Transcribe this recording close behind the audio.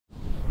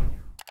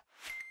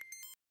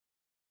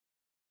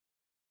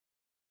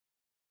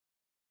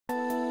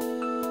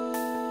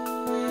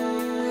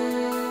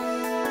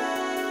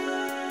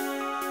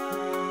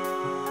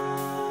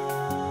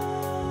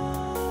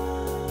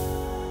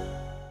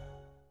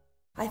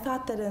I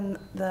thought that in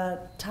the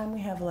time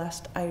we have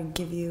left, I'd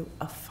give you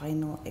a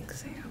final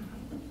exam.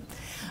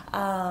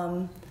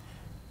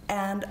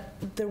 And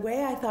the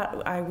way I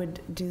thought I would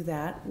do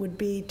that would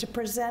be to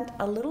present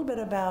a little bit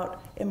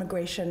about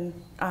immigration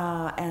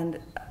and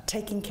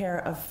taking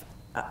care of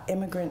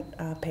immigrant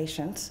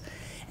patients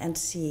and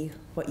see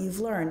what you've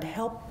learned,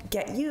 help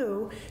get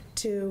you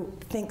to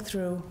think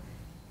through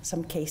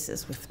some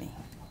cases with me,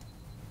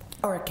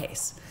 or a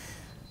case.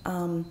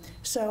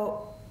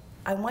 So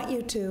I want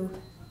you to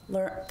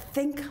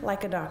think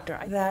like a doctor,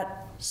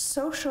 that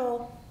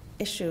social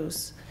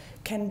issues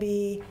can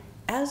be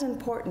as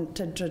important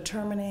to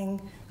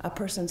determining a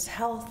person's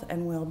health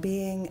and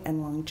well-being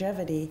and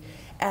longevity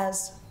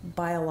as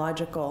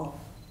biological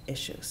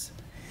issues.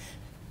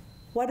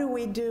 What do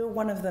we do?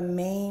 One of the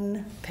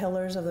main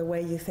pillars of the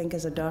way you think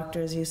as a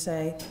doctor is you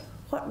say,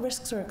 what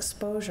risks or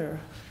exposure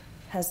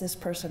has this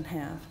person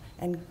have?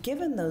 And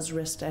given those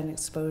risks and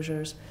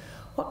exposures,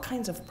 what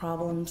kinds of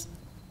problems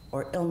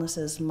or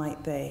illnesses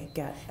might they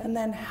get? And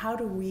then how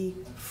do we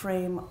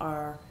frame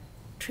our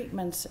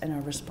treatments and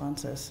our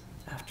responses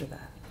after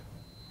that?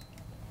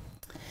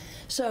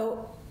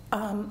 So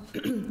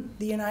the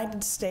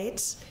United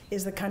States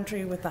is the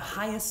country with the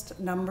highest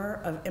number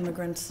of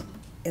immigrants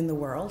in the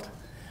world.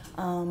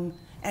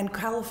 And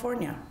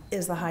California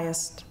is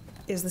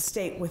the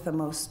state with the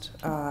most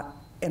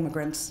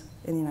immigrants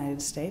in the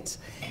United States.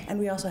 And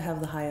we also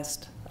have the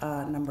highest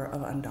number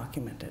of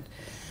undocumented.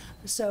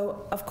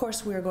 So, of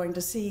course, we're going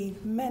to see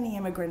many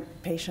immigrant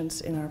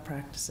patients in our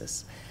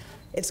practices.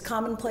 It's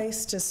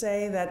commonplace to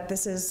say that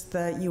this is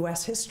the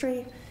US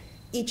history.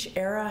 Each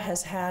era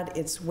has had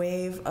its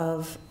wave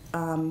of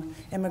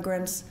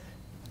immigrants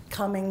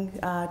coming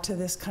to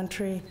this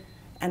country,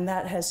 and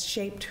that has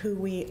shaped who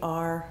we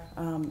are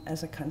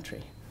as a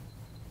country.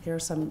 Here are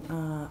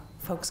some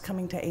folks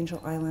coming to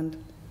Angel Island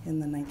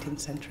in the 19th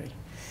century.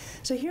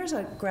 So here's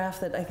a graph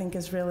that I think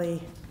is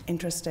really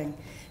interesting.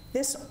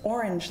 This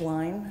orange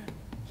line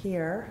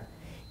here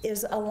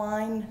is a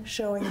line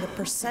showing the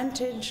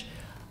percentage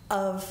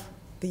of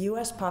the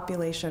US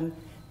population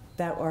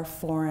that are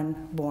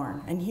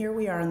foreign-born. And here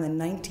we are in the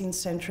 19th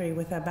century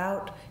with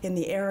about, in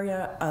the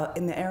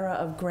era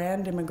of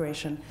grand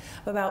immigration,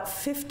 about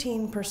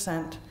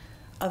 15%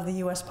 of the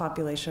US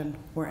population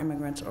were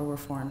immigrants or were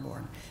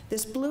foreign-born.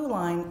 This blue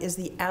line is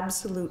the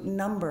absolute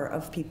number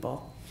of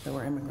people that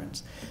were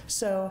immigrants.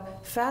 So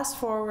fast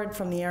forward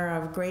from the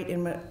era of great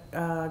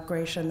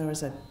immigration, there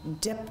was a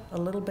dip a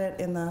little bit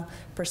in the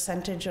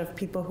percentage of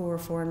people who were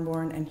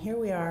foreign-born, and here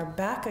we are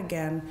back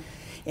again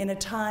in a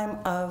time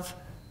of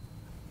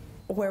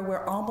where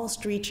we're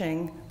almost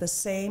reaching the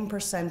same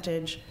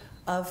percentage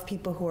of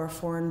people who are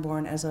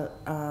foreign-born as a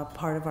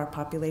part of our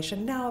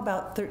population, now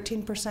about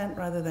 13%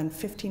 rather than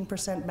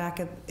 15% back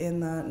in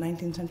the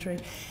 19th century.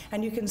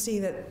 And you can see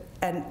that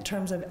in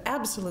terms of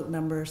absolute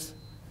numbers,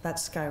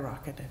 that's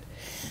skyrocketed.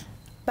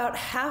 About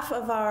half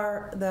of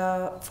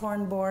the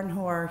foreign-born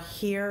who are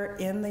here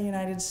in the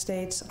United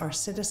States are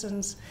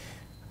citizens.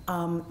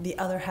 The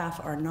other half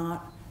are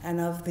not. And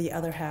of the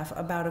other half,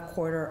 about a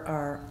quarter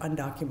are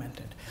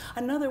undocumented.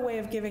 Another way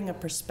of giving a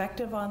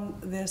perspective on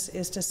this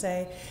is to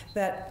say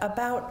that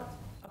about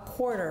a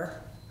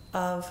quarter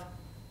of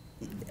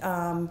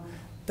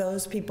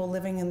those people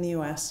living in the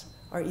US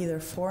are either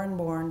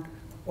foreign-born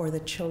or the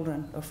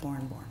children of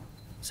foreign-born.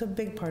 So a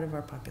big part of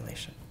our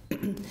population.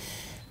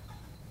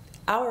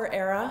 Our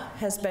era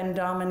has been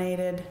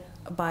dominated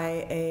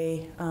by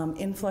an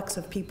influx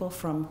of people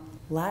from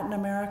Latin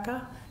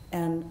America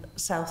and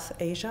South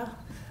Asia.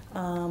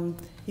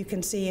 You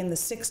can see in the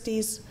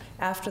 60s,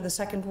 after the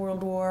Second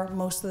World War,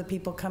 most of the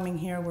people coming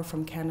here were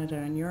from Canada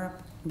and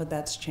Europe, but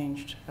that's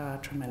changed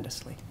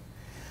tremendously.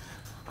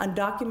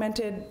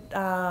 Undocumented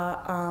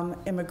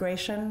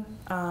immigration,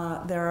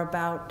 there are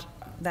about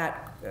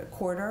that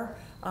quarter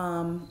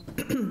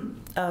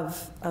of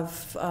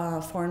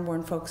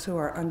foreign-born folks who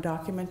are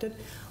undocumented.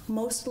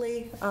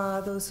 Mostly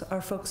those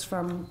are folks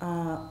from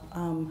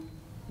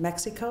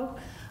Mexico.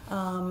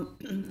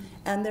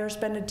 And there's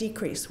been a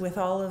decrease with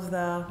all of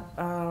the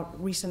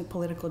recent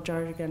political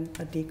jargon,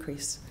 a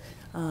decrease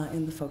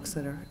in the folks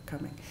that are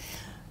coming.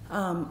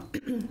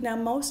 Now,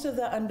 most of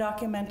the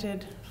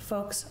undocumented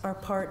folks are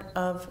part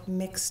of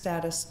mixed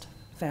status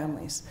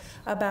families.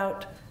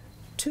 About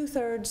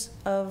 2/3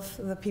 of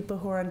the people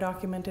who are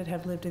undocumented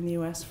have lived in the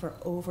US for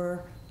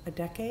over a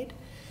decade,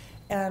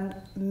 and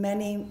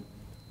many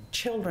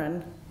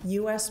children,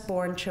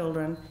 US-born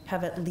children,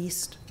 have at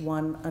least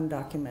one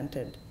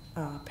undocumented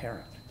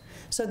parent.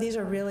 So these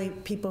are really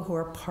people who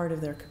are part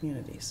of their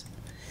communities.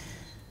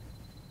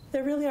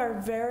 There really are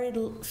very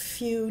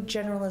few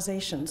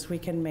generalizations we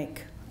can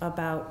make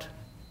about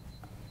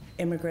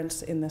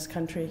immigrants in this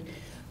country.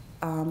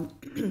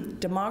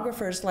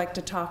 Demographers like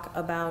to talk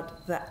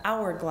about the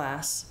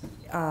hourglass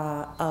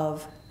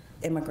of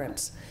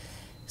immigrants.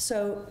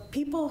 So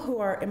people who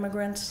are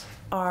immigrants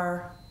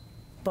are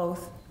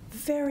both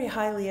very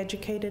highly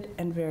educated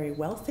and very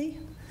wealthy,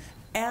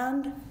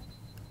 and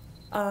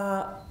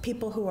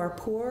people who are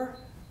poor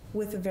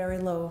with very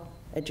low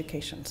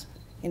educations.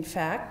 In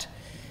fact,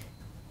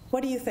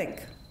 What do you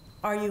think?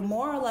 Are you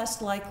more or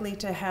less likely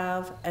to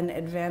have an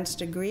advanced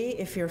degree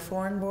if you're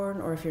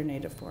foreign-born or if you're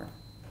native-born?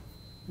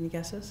 Any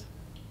guesses?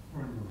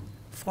 Foreign-born.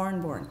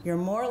 Foreign-born. You're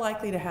more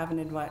likely to have an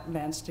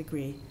advanced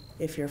degree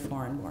if you're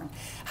foreign-born.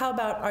 How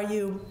about are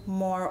you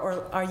more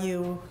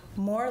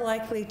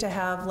likely to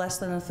have less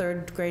than a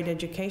third grade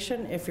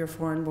education if you're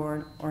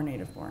foreign-born or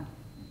native-born?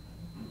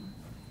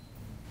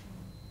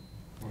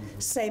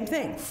 Same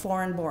thing,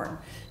 foreign-born.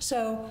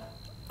 So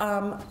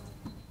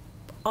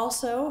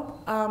also,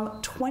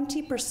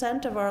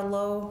 20% of our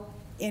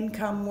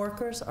low-income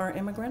workers are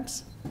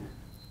immigrants.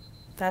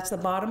 That's the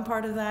bottom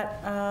part of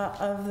that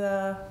of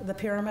the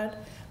pyramid.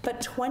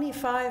 But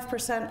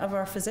 25% of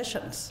our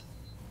physicians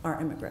are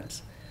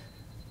immigrants.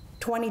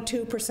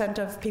 22%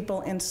 of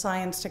people in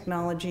science,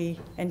 technology,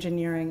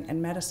 engineering,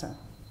 and medicine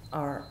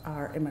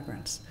are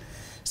immigrants.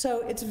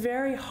 So it's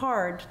very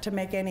hard to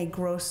make any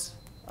gross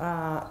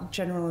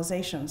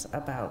generalizations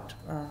about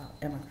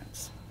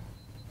immigrants.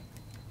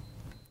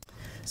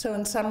 So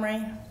in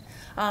summary,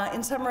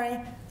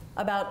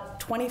 about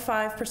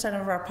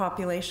 25% of our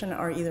population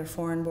are either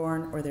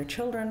foreign-born or their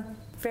children.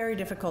 Very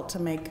difficult to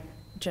make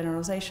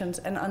generalizations,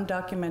 and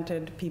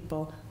undocumented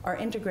people are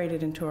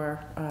integrated into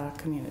our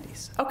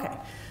communities. Okay,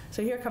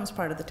 so here comes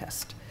part of the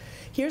test.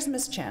 Here's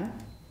Miss Chen,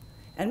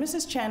 and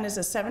Mrs. Chen is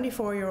a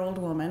 74-year-old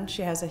woman.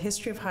 She has a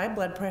history of high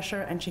blood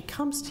pressure, and she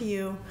comes to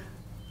you,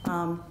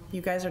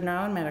 you guys are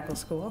now in medical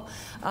school,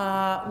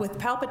 with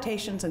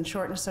palpitations and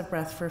shortness of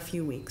breath for a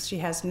few weeks. She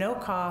has no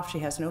cough, she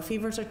has no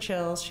fevers or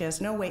chills, she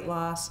has no weight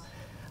loss,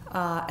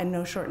 and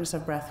no shortness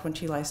of breath when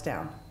she lies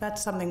down.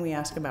 That's something we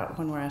ask about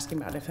when we're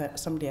asking about if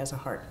somebody has a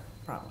heart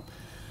problem.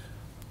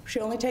 She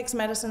only takes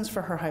medicines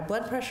for her high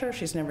blood pressure.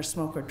 She's never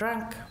smoked or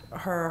drunk.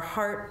 Her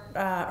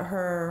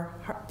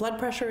blood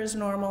pressure is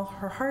normal.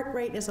 Her heart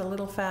rate is a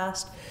little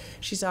fast.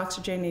 She's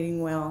oxygenating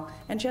well,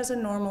 and she has a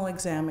normal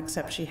exam,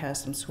 except she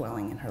has some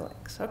swelling in her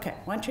legs. Okay,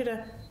 I want you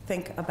to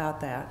think about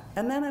that.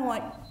 And then I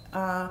want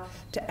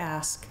to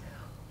ask,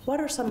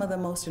 what are some of the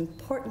most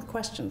important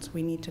questions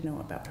we need to know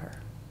about her?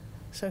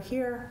 So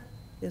here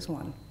is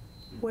one.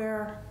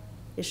 Where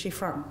is she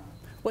from?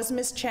 Was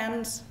Miss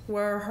Chen's,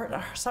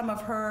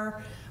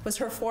 was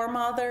her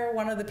foremother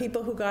one of the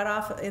people who got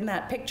off in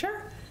that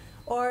picture?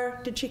 Or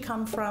did she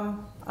come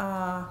from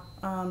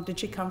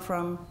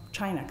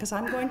China? Because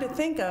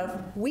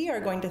we are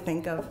going to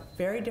think of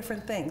very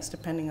different things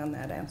depending on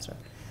that answer.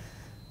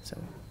 So,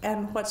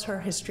 and what's her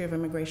history of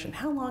immigration?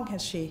 How long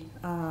has she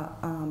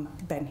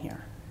been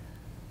here?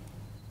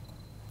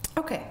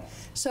 Okay,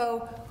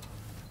 so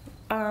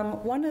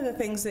one of the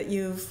things that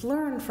you've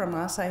learned from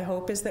us, I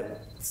hope, is that,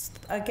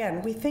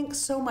 again, we think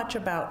so much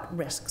about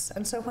risks.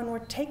 And so when we're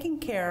taking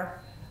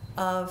care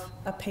of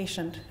a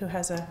patient who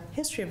has a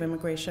history of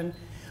immigration,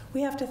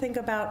 we have to think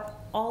about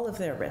all of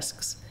their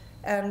risks.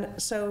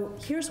 And so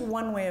here's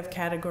one way of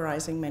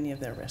categorizing many of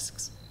their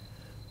risks.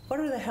 What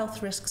are the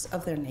health risks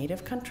of their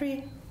native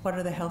country? What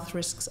are the health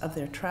risks of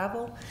their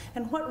travel?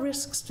 And what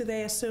risks do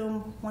they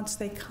assume once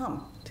they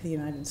come to the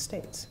United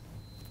States?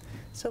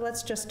 So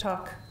let's just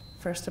talk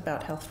first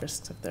about health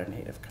risks of their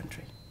native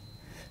country.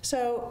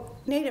 So,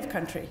 native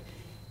country.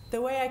 The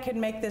way I can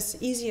make this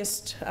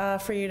easiest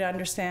for you to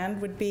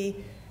understand would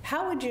be,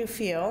 how would you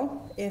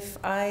feel if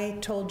I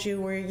told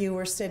you where you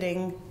were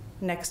sitting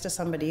next to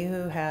somebody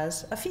who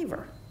has a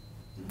fever?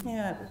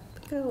 Yeah,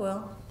 oh,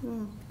 well,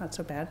 not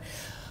so bad.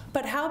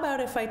 But how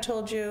about if I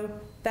told you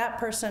that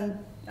person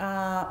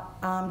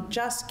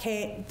just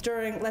came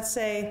during, let's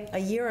say, a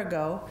year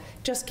ago,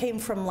 just came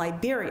from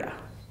Liberia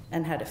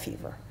and had a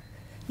fever?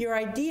 Your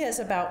ideas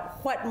about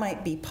what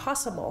might be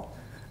possible,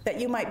 that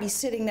you might be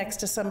sitting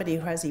next to somebody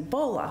who has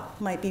Ebola,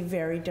 might be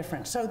very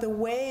different. So the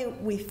way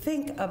we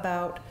think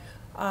about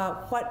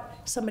what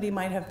somebody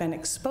might have been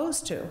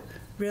exposed to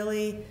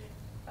really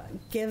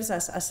gives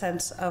us a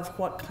sense of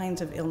what kinds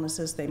of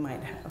illnesses they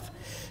might have.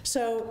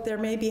 So there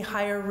may be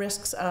higher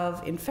risks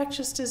of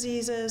infectious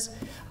diseases.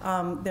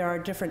 There are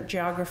different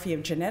geography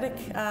of genetic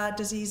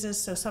diseases.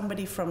 So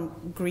somebody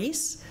from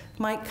Greece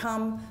might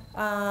come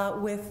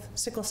with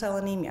sickle cell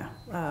anemia,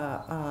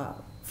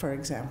 for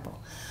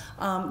example.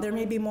 There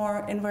may be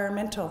more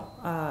environmental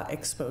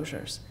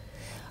exposures.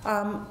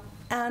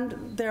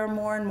 And there are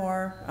more and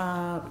more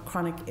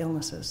chronic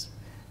illnesses.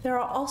 There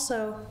are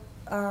also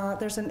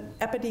there's an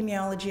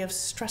epidemiology of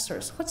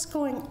stressors. What's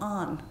going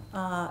on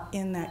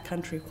in that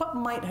country? What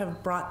might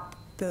have brought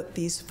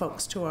these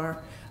folks to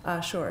our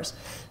shores?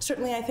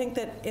 Certainly, I think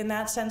that in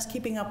that sense,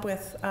 keeping up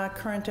with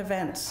current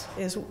events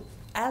is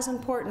as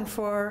important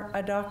for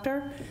a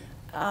doctor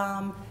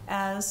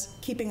as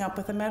keeping up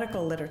with the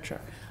medical literature.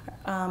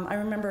 I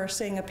remember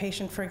seeing a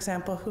patient, for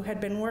example, who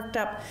had been worked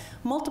up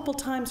multiple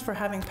times for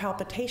having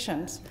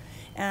palpitations,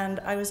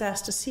 and I was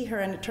asked to see her,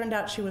 and it turned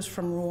out she was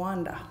from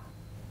Rwanda.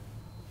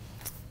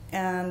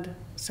 And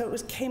so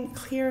it came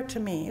clear to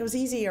me. It was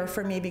easier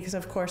for me because,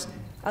 of course,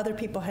 other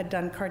people had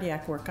done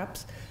cardiac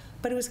workups.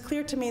 But it was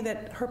clear to me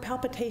that her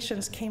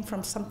palpitations came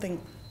from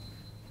something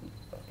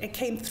it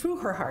came through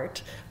her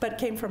heart, but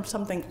came from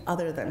something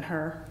other than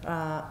her,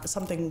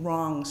 something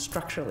wrong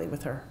structurally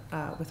with her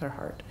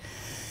heart.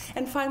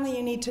 And finally,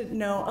 you need to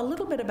know a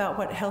little bit about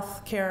what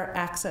health care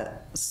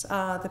access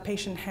the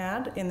patient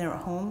had in their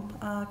home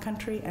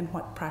country and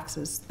what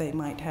praxis they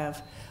might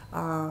have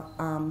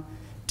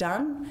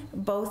done,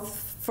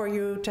 both for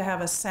you to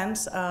have a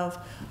sense of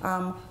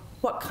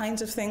what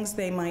kinds of things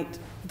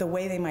the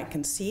way they might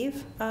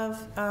conceive of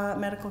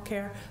medical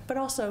care, but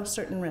also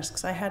certain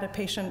risks. I had a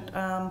patient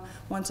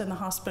once in the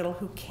hospital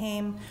who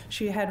came,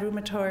 she had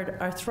rheumatoid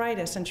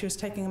arthritis, and she was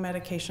taking a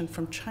medication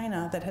from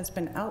China that has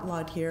been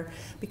outlawed here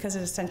because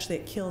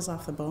it kills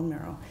off the bone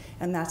marrow.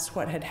 And that's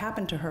what had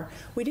happened to her.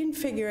 We didn't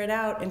figure it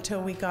out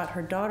until we got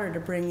her daughter to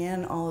bring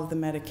in all of the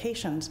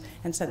medications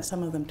and sent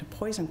some of them to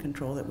poison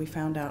control that we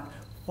found out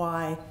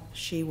why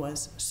she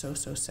was so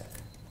sick.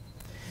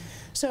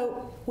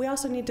 So we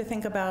also need to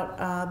think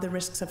about the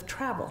risks of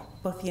travel,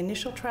 both the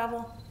initial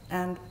travel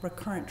and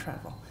recurrent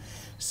travel.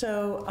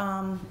 So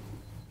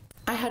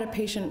I had a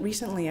patient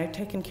recently. I've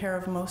taken care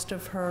of most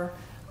of her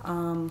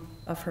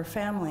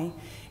family,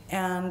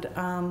 and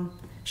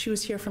she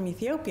was here from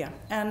Ethiopia.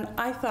 And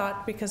I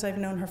thought, because I've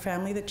known her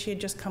family, that she had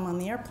just come on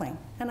the airplane.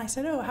 And I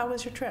said, "Oh, how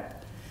was your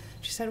trip?"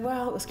 She said,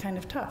 "Well, it was kind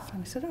of tough."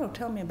 And I said, "Oh,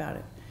 tell me about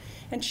it."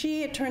 And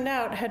she, it turned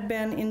out, had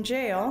been in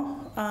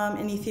jail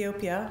in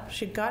Ethiopia.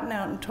 She'd gotten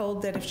out and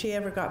told that if she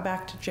ever got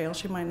back to jail,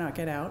 she might not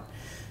get out.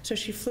 So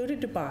she flew to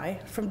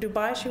Dubai. From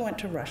Dubai, she went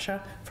to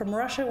Russia. From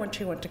Russia,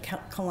 she went to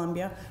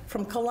Colombia.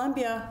 From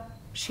Colombia,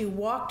 she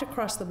walked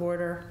across the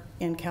border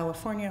in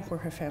California, where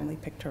her family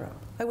picked her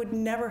up. I would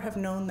never have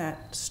known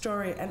that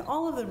story and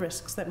all of the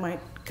risks that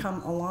might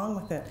come along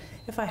with it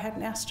if I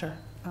hadn't asked her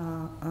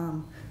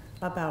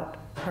about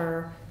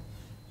her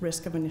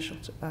risk of initial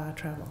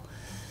travel.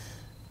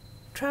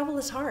 Travel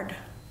is hard.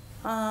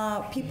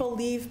 People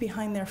leave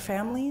behind their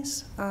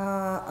families.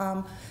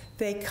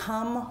 They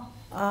come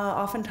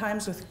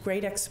oftentimes with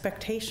great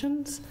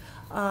expectations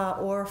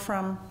or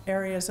from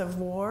areas of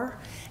war.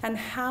 And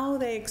how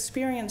they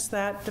experience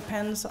that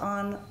depends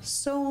on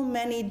so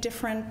many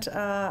different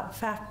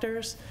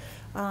factors.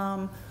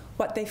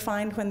 What they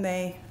find when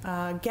they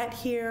get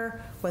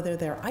here, whether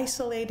they're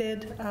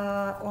isolated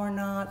or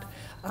not,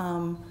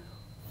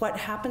 what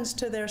happens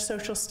to their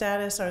social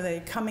status. Are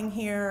they coming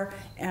here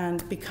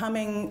and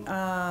becoming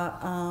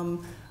a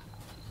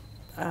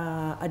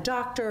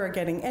doctor or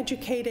getting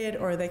educated,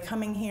 or are they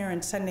coming here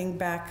and sending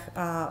back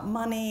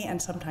money and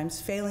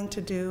sometimes failing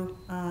to do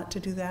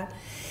that?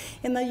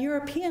 In the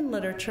European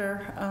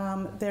literature,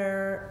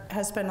 there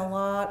has been a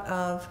lot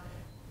of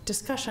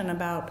discussion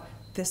about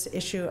this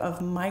issue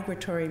of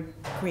migratory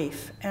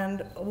grief.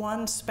 And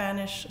one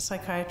Spanish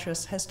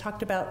psychiatrist has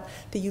talked about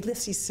the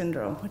Ulysses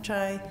syndrome, which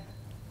I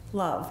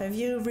love. If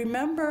you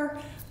remember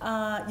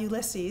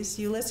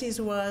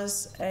Ulysses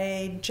was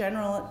a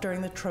general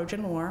during the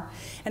Trojan War,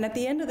 and at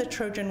the end of the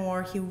Trojan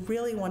War, he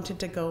really wanted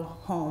to go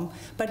home,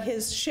 but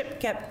his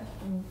ship kept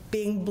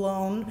being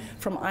blown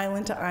from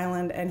island to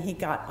island, and he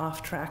got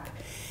off track.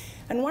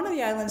 And one of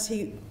the islands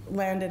he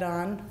landed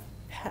on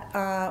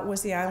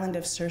was the island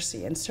of Circe,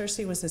 and Circe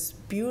was this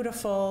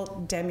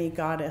beautiful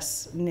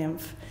demi-goddess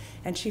nymph,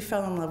 and she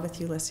fell in love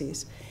with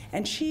Ulysses.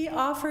 And she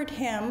offered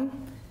him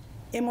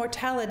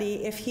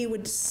immortality if he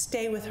would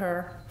stay with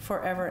her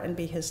forever and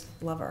be her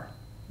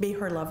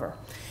lover.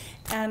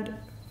 And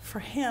for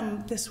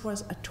him, this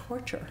was a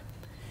torture,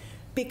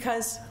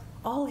 because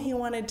all he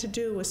wanted to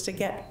do was to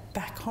get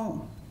back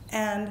home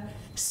and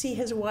see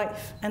his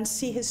wife and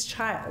see his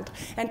child,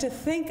 and to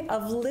think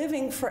of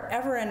living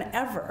forever and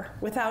ever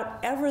without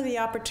ever the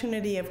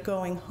opportunity of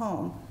going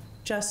home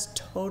just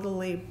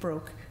totally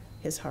broke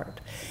his heart.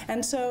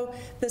 And so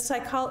the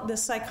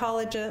psychiatrist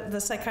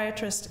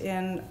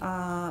in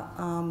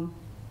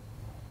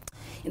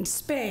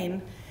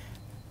Spain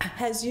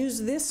has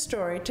used this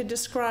story to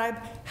describe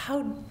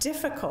how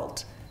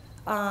difficult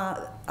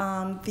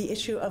the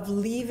issue of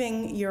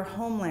leaving your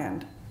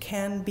homeland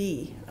can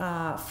be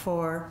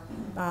for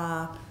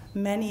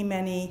many,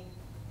 many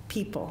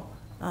people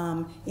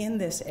in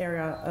this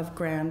era of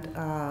grand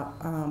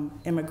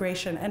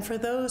immigration. And for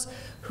those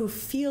who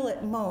feel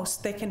it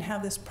most, they can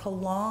have this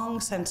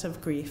prolonged sense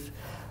of grief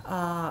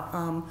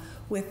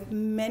with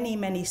many,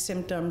 many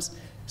symptoms,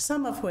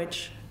 some of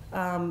which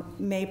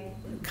may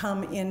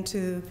come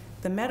into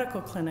the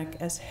medical clinic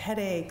as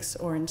headaches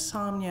or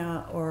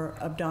insomnia or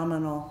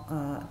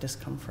abdominal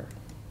discomfort.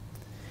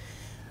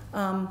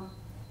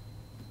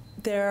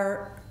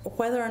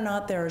 Whether or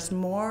not there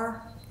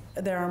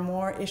are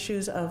more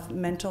issues of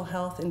mental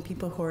health in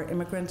people who are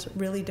immigrants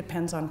really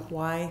depends on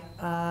why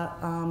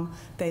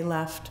they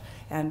left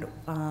and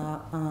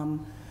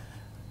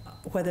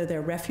whether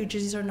they're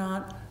refugees or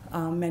not.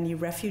 Many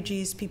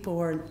refugees, people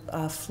who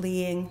are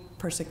fleeing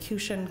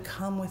persecution,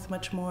 come with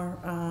much more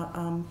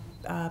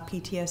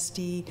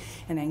PTSD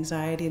and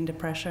anxiety and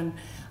depression.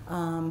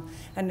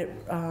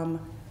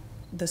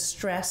 the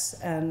stress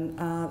and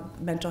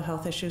mental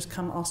health issues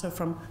come also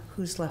from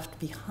who's left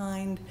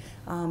behind,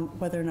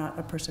 whether or not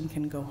a person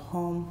can go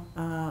home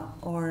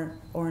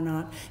or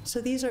not.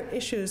 So these are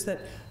issues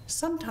that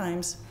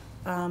sometimes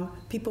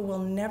people will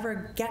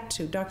never get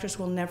to, doctors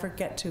will never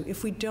get to,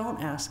 if we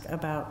don't ask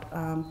about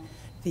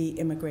the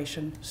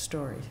immigration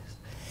stories.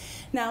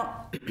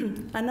 Now,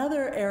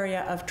 another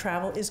area of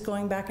travel is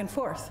going back and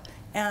forth.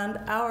 And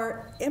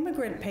our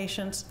immigrant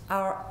patients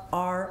are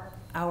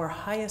our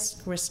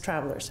highest risk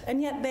travelers.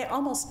 And yet they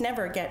almost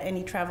never get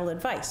any travel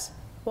advice.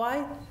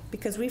 Why?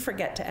 Because we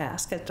forget to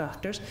ask as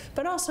doctors,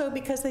 but also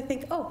because they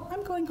think, oh,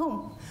 I'm going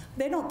home.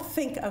 They don't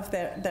think of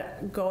the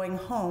going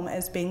home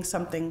as being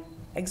something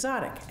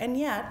exotic. And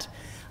yet,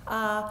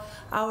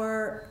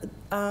 our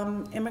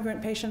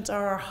immigrant patients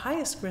are our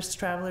highest risk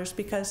travelers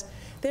because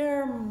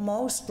they're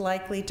most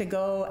likely to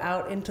go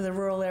out into the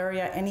rural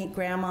area and eat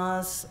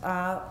grandma's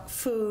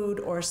food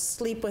or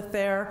sleep with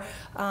their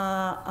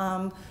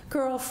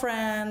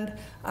girlfriend,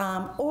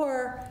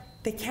 or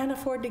they can't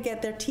afford to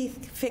get their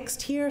teeth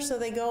fixed here, so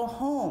they go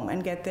home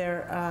and get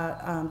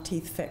their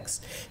teeth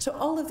fixed. So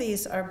all of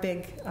these are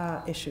big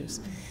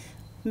issues.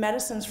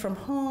 Medicines from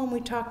home we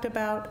talked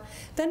about.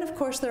 Then, of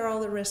course, there are all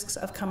the risks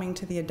of coming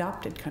to the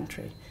adopted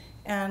country.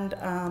 And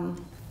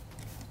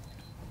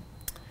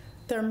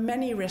there are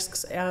many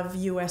risks of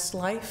U.S.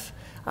 life,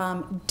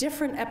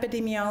 different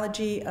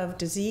epidemiology of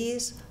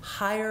disease,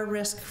 higher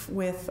risk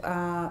with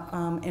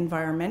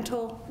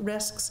environmental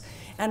risks,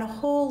 and a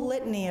whole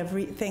litany of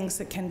things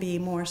that can be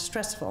more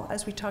stressful,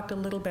 as we talked a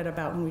little bit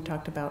about when we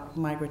talked about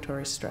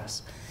migratory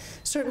stress.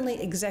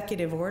 Certainly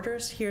executive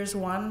orders. Here's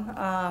one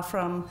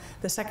from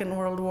the Second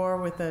World War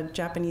with the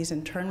Japanese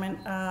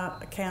internment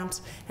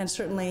camps, and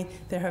certainly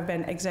there have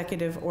been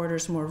executive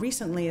orders more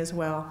recently as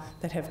well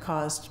that have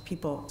caused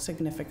people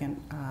significant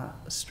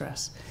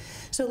stress.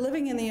 So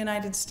living in the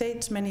United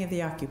States, many of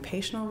the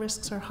occupational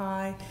risks are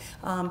high.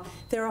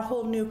 There are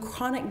whole new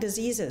chronic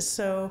diseases,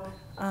 so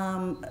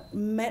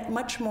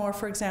much more,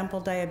 for example,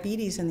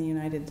 diabetes in the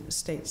United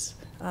States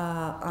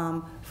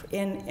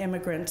in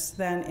immigrants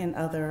than in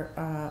other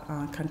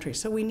countries.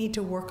 So we need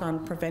to work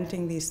on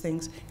preventing these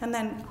things, and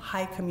then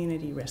high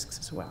community risks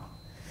as well.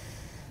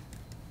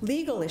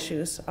 Legal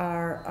issues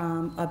are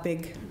a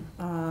big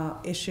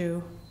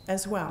issue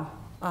as well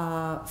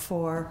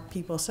for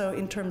people. So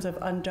in terms of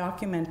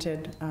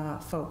undocumented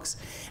folks,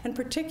 and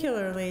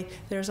particularly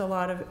there are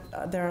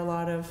a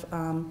lot of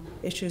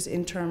issues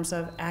in terms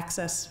of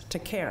access to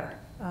care.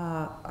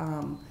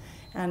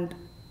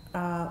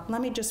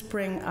 Let me just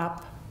bring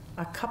up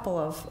a couple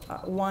of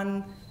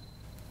one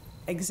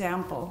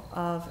example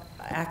of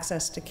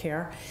access to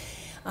care.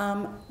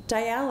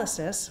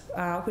 Dialysis,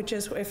 which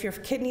is if your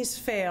kidneys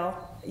fail,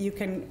 you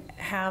can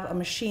have a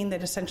machine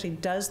that essentially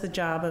does the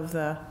job of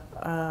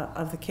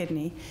the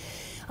kidney.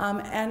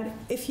 And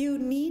if you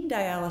need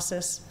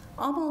dialysis,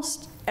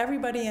 almost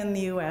everybody in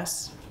the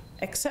U.S.,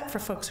 except for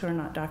folks who are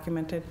not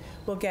documented,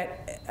 will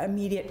get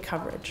immediate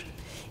coverage.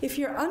 If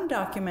you're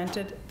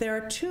undocumented, there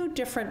are two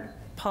different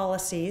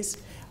policies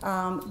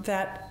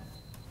that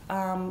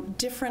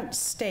different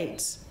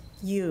states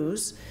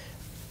use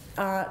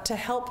to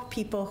help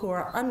people who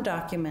are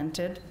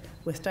undocumented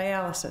with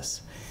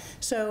dialysis.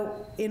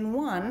 So in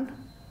one,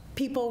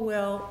 people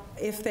will,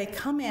 if they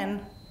come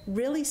in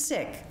really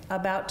sick,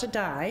 about to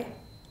die,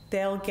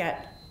 they'll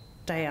get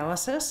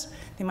dialysis.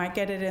 They might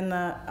get it in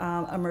the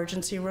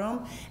emergency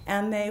room,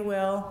 and they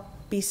will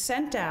be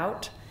sent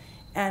out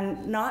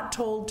and not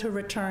told to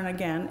return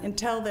again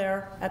until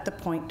they're at the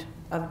point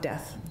of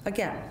death.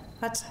 Again,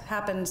 that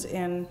happens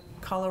in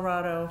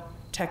Colorado,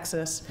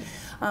 Texas.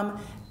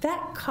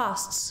 That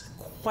costs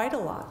quite a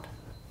lot,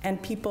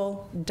 and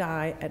people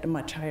die at a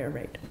much higher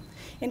rate.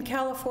 In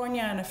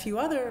California and a few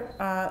other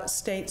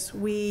states,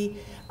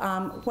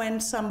 when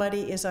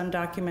somebody is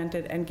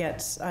undocumented and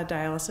gets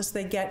dialysis,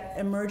 they get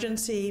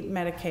emergency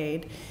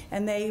Medicaid,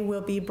 and they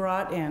will be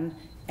brought in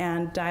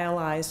and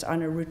dialyzed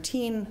on a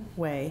routine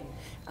way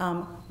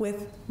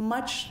with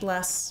much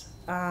less,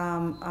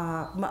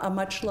 a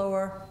much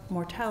lower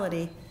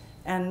mortality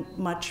and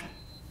much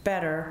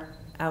better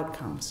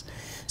outcomes.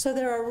 So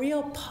there are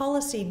real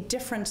policy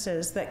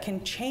differences that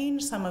can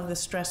change some of the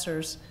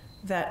stressors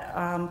that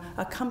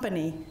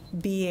accompany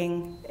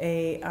being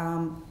a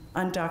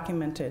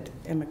undocumented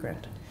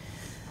immigrant.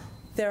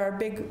 There are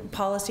big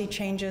policy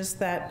changes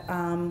that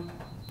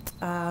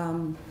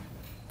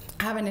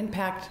have an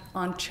impact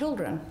on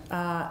children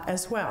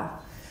as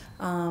well.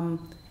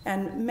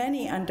 And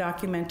many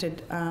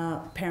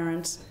undocumented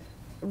parents,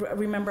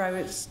 remember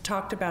I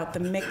talked about the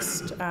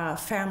mixed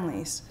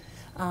families.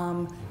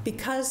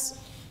 Because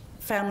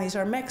families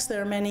are mixed,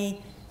 there are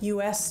many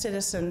US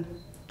citizen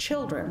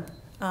children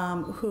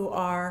who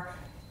are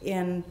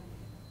in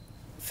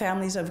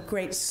families of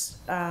great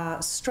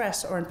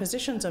stress or in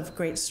positions of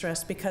great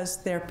stress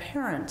because their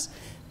parents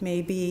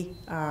may be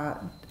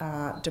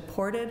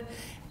deported,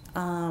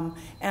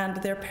 and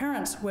their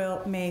parents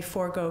may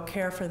forego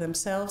care for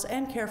themselves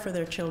and care for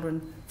their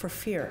children for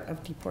fear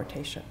of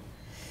deportation.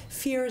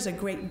 Fear is a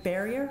great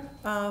barrier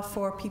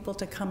for people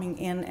to coming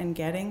in and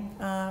getting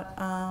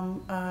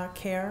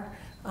care.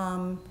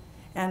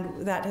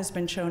 And that has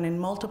been shown in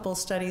multiple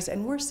studies,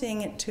 and we're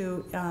seeing it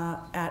too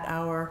at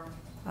our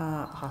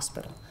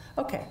hospital.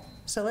 Okay,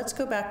 so let's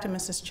go back to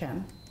Mrs.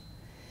 Chen.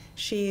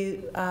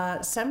 She's a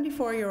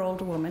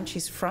 74-year-old woman.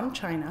 She's from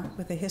China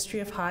with a history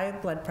of high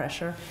blood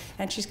pressure,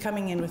 and she's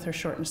coming in with her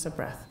shortness of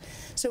breath.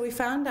 So we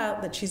found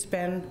out that she's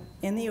been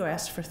in the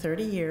US for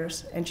 30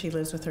 years, and she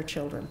lives with her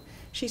children.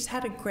 She's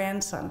had a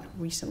grandson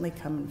recently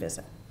come and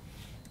visit.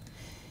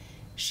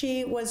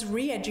 She was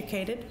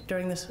re-educated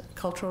during the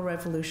Cultural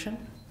Revolution,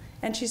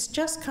 and she's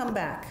just come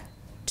back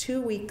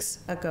 2 weeks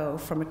ago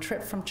from a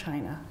trip from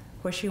China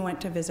where she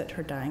went to visit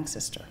her dying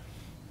sister.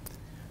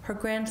 Her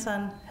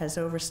grandson has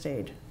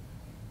overstayed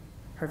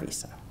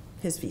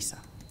his visa.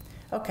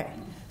 Okay,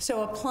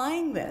 so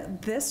applying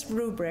this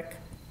rubric,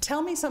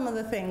 tell me some of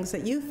the things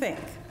that you think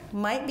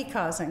might be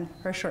causing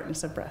her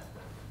shortness of breath.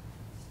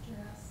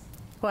 Stress.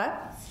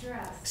 What?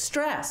 Stress.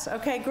 Stress,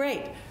 okay,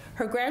 great.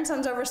 Her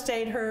grandson's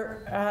overstayed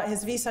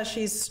his visa,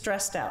 she's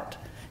stressed out.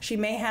 She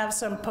may have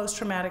some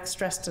post-traumatic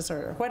stress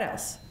disorder. What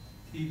else?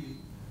 TB.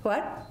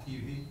 What?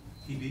 TB.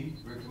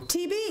 Tuberculosis.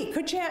 TB.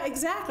 Could she have,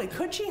 exactly.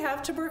 Could she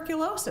have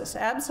tuberculosis?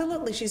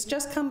 Absolutely. She's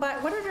just come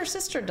back. What did her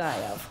sister die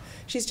of?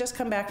 She's just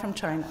come back from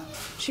China.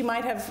 She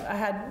might have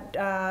had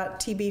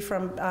TB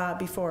from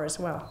before as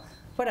well.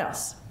 What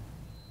else?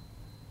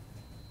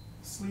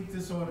 Sleep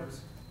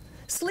disorders.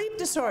 Sleep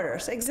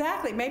disorders,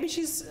 exactly. Maybe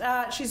she's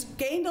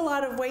gained a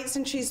lot of weight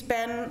since she's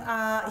been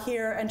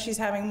here, and she's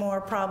having more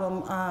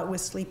problem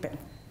with sleeping.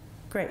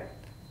 Great.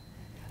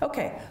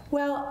 Okay,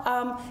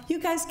 well, you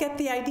guys get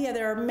the idea.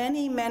 There are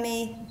many,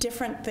 many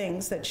different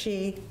things that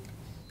she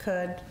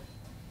could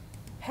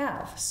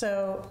have.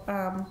 So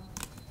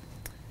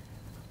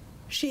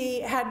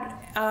she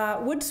had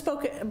wood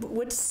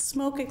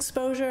smoke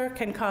exposure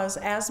can cause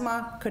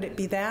asthma. Could it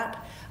be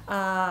that?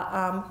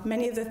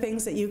 Many of the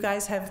things that you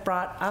guys have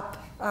brought up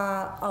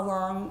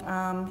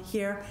along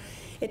here.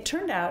 It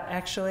turned out,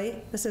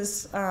 actually, this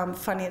is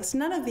funny, it's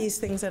none of these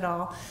things at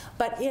all,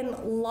 but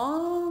in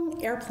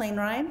long airplane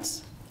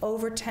rides,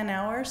 over 10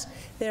 hours,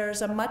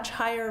 there's a much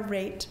higher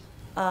rate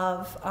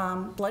of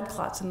blood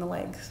clots in the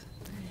legs.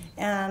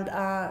 And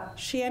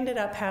she ended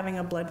up having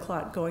a blood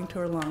clot going to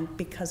her lung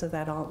because of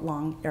that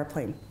long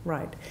airplane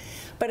ride.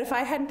 But if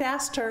I hadn't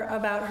asked her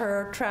about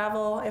her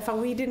travel, if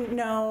we didn't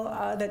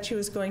know that she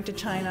was going to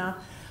China,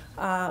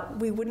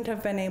 we wouldn't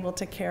have been able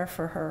to care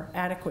for her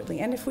adequately.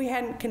 And if we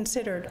hadn't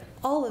considered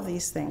all of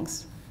these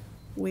things,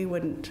 we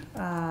wouldn't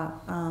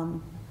have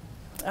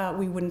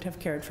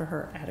cared for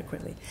her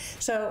adequately.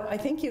 So I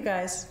think you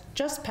guys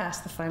just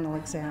passed the final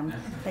exam.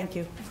 Thank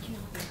you. Thank you.